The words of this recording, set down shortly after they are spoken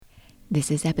This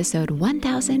is episode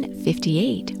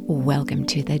 1058. Welcome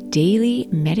to the Daily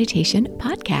Meditation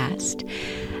Podcast.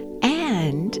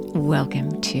 And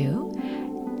welcome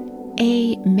to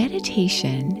a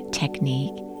meditation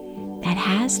technique that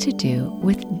has to do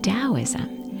with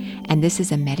Taoism. And this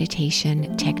is a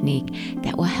meditation technique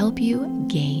that will help you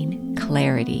gain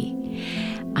clarity.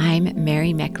 I'm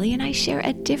Mary Meckley, and I share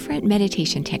a different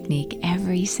meditation technique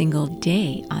every single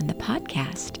day on the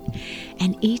podcast.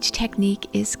 And each technique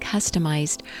is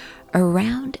customized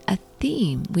around a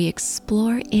theme we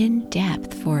explore in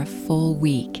depth for a full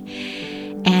week.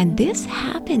 And this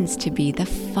happens to be the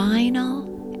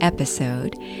final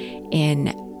episode in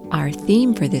our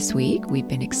theme for this week. We've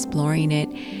been exploring it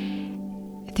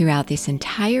throughout this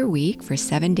entire week for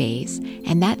 7 days,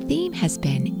 and that theme has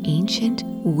been ancient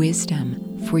wisdom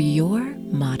for your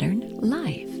modern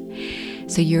life.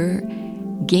 So you're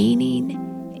gaining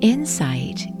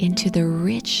insight into the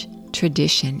rich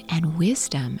tradition and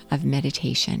wisdom of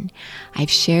meditation. I've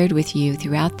shared with you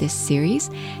throughout this series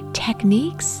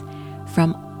techniques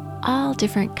from all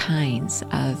different kinds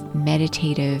of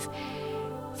meditative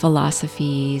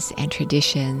philosophies and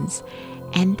traditions,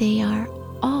 and they are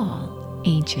all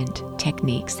ancient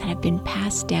techniques that have been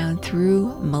passed down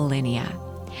through millennia.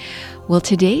 Well,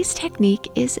 today's technique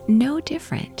is no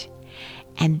different,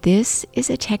 and this is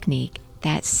a technique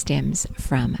that stems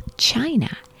from China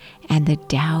and the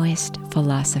Taoist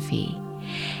philosophy,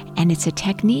 and it's a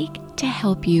technique to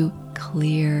help you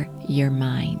clear your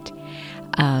mind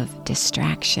of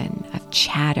distraction, of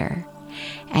chatter.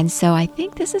 And so I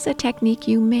think this is a technique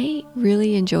you may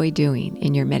really enjoy doing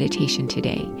in your meditation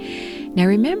today. Now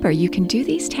remember, you can do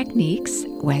these techniques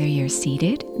whether you're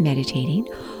seated meditating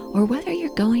or whether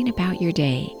you're going about your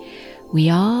day. We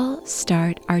all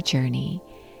start our journey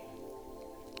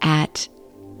at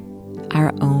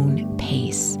our own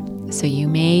pace. So you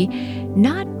may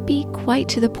not be quite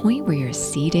to the point where you're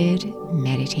seated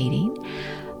meditating,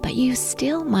 but you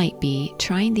still might be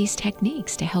trying these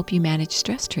techniques to help you manage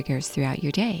stress triggers throughout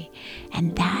your day.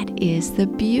 And that is the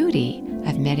beauty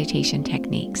of meditation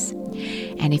techniques.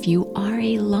 And if you are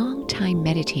a long-time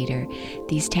meditator,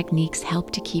 these techniques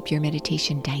help to keep your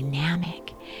meditation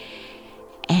dynamic.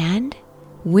 And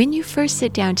when you first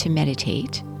sit down to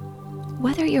meditate,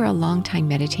 whether you're a long-time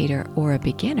meditator or a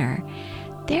beginner,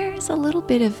 there's a little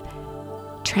bit of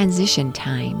transition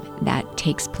time that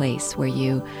takes place where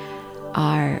you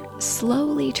are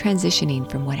slowly transitioning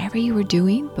from whatever you were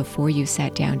doing before you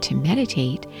sat down to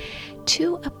meditate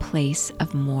to a place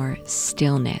of more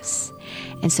stillness.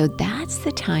 And so that's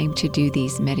the time to do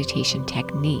these meditation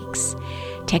techniques.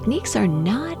 Techniques are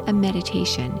not a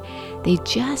meditation. They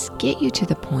just get you to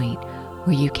the point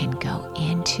where you can go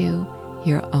into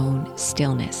your own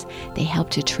stillness. They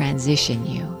help to transition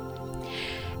you.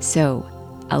 So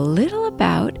a little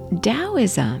about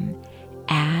Taoism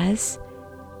as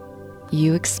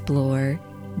you explore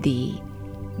the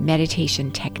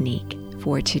meditation technique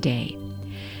for today.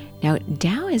 Now,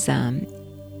 Taoism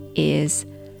is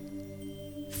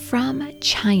from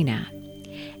China,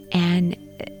 and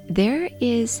there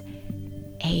is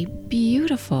a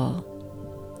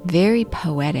beautiful, very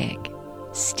poetic,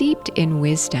 steeped in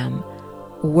wisdom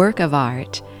work of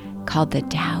art called the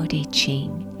Tao Te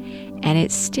Ching, and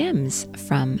it stems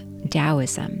from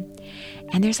Taoism.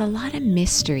 And there's a lot of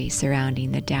mystery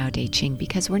surrounding the Tao Te Ching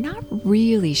because we're not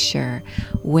really sure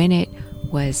when it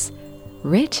was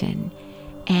written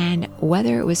and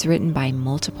whether it was written by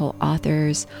multiple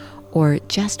authors or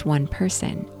just one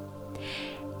person.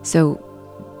 So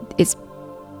it's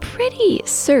pretty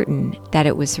certain that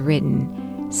it was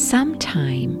written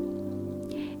sometime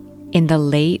in the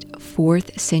late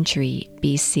 4th century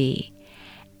BC.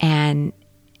 And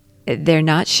they're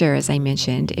not sure, as I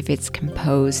mentioned, if it's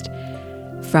composed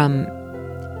from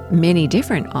many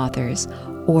different authors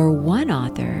or one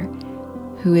author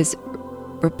who is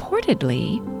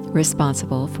reportedly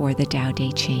responsible for the Tao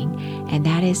Te Ching, and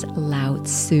that is Lao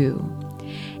Tzu.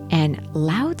 And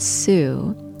Lao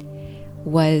Tzu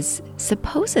was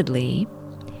supposedly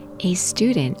a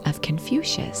student of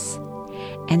Confucius.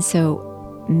 And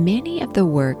so many of the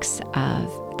works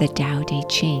of the Tao Te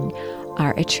Ching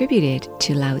are attributed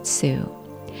to Lao Tzu.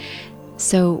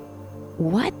 So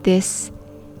what this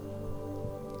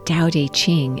Tao Te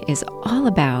Ching is all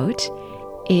about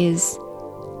is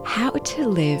how to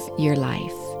live your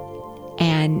life.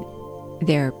 And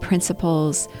there are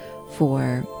principles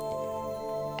for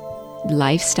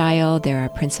lifestyle, there are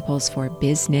principles for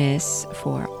business,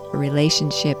 for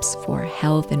relationships, for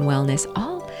health and wellness,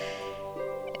 all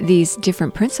these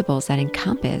different principles that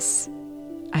encompass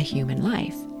a human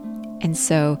life. And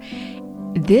so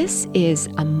This is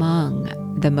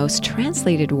among the most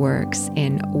translated works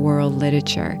in world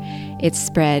literature. It's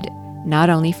spread not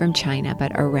only from China,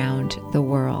 but around the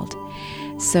world.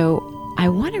 So I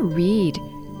want to read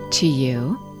to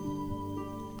you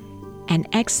an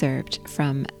excerpt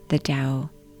from the Tao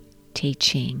Te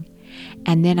Ching.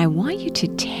 And then I want you to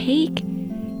take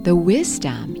the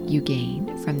wisdom you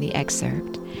gain from the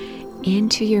excerpt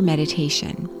into your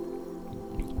meditation.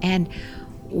 And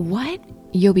what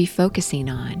you'll be focusing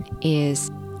on is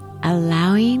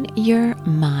allowing your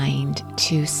mind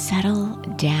to settle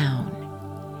down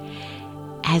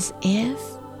as if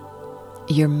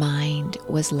your mind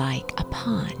was like a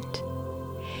pond,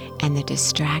 and the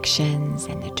distractions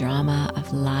and the drama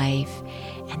of life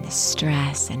and the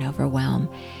stress and overwhelm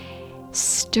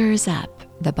stirs up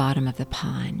the bottom of the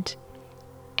pond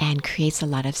and creates a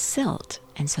lot of silt,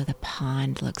 and so the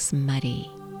pond looks muddy.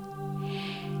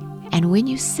 And when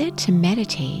you sit to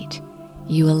meditate,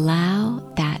 you allow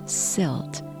that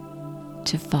silt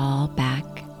to fall back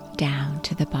down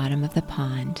to the bottom of the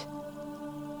pond.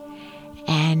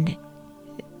 And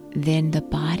then the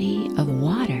body of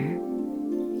water,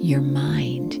 your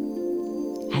mind,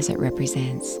 as it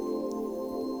represents,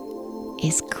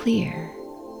 is clear.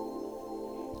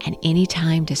 And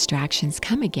anytime distractions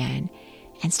come again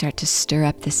and start to stir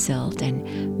up the silt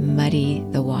and muddy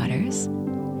the waters,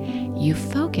 you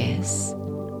focus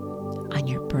on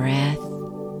your breath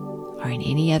or in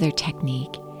any other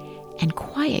technique and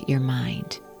quiet your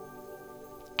mind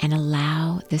and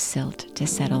allow the silt to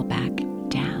settle back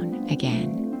down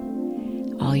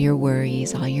again. All your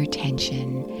worries, all your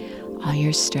tension, all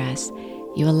your stress,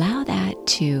 you allow that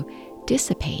to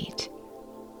dissipate,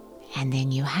 and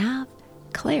then you have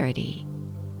clarity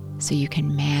so you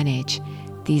can manage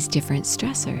these different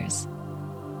stressors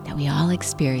that we all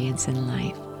experience in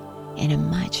life in a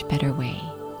much better way.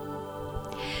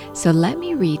 So let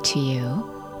me read to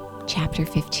you chapter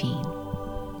 15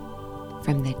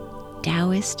 from the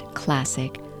Taoist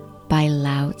classic by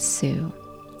Lao Tzu.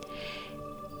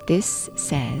 This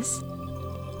says,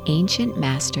 ancient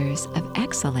masters of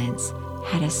excellence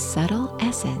had a subtle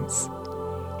essence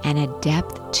and a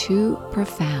depth too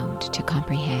profound to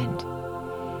comprehend.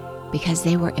 Because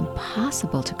they were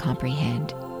impossible to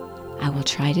comprehend, I will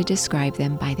try to describe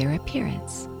them by their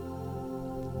appearance.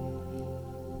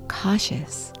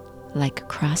 Cautious, like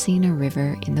crossing a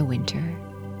river in the winter.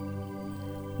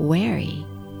 Wary,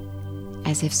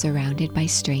 as if surrounded by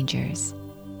strangers.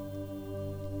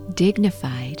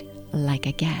 Dignified, like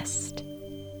a guest.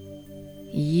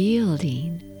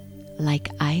 Yielding, like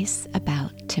ice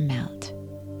about to melt.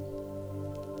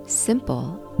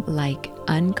 Simple, like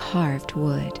uncarved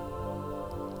wood.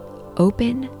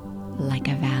 Open, like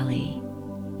a valley.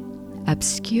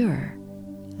 Obscure,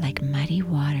 like muddy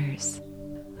waters.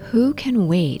 Who can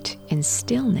wait in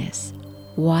stillness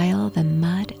while the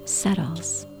mud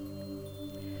settles?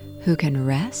 Who can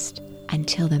rest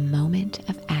until the moment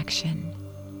of action?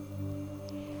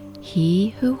 He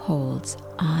who holds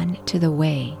on to the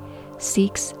way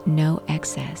seeks no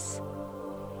excess.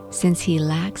 Since he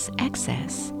lacks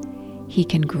excess, he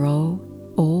can grow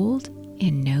old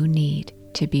in no need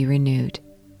to be renewed.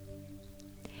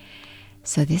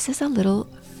 So this is a little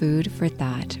food for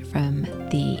thought from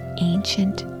the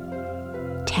ancient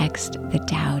text, the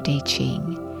Tao Te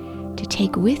Ching, to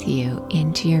take with you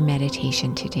into your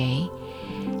meditation today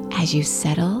as you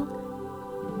settle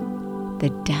the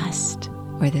dust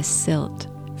or the silt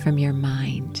from your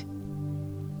mind,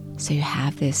 so you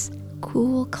have this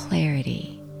cool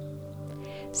clarity.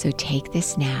 So take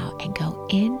this now and go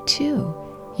into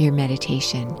your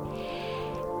meditation.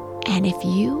 And if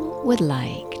you would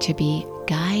like to be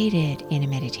guided in a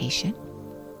meditation,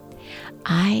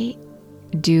 I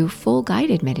do full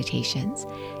guided meditations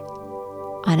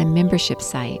on a membership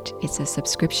site. It's a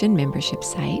subscription membership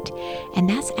site, and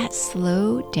that's at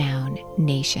Slow Down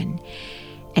Nation.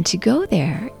 And to go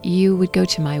there, you would go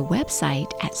to my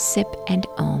website at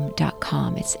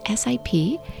sipandom.com. It's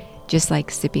SIP, just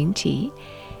like sipping tea,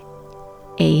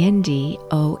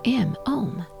 ANDOM,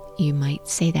 Om. You might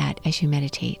say that as you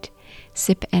meditate,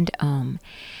 Sip and Om.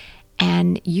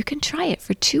 And you can try it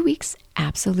for 2 weeks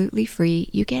absolutely free.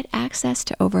 You get access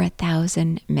to over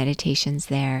 1,000 meditations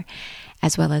there,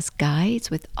 as well as guides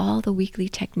with all the weekly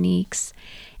techniques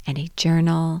and a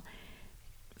journal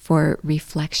for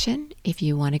reflection if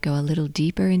you want to go a little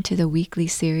deeper into the weekly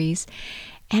series.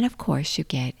 And of course, you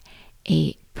get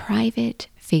a private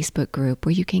Facebook group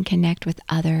where you can connect with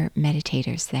other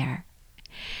meditators there.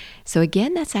 So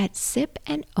again, that's at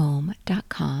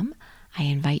sipandom.com. I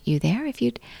invite you there if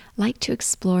you'd like to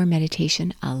explore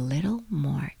meditation a little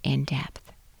more in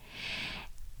depth.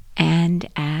 And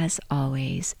as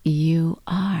always, you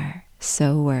are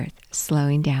so worth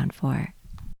slowing down for.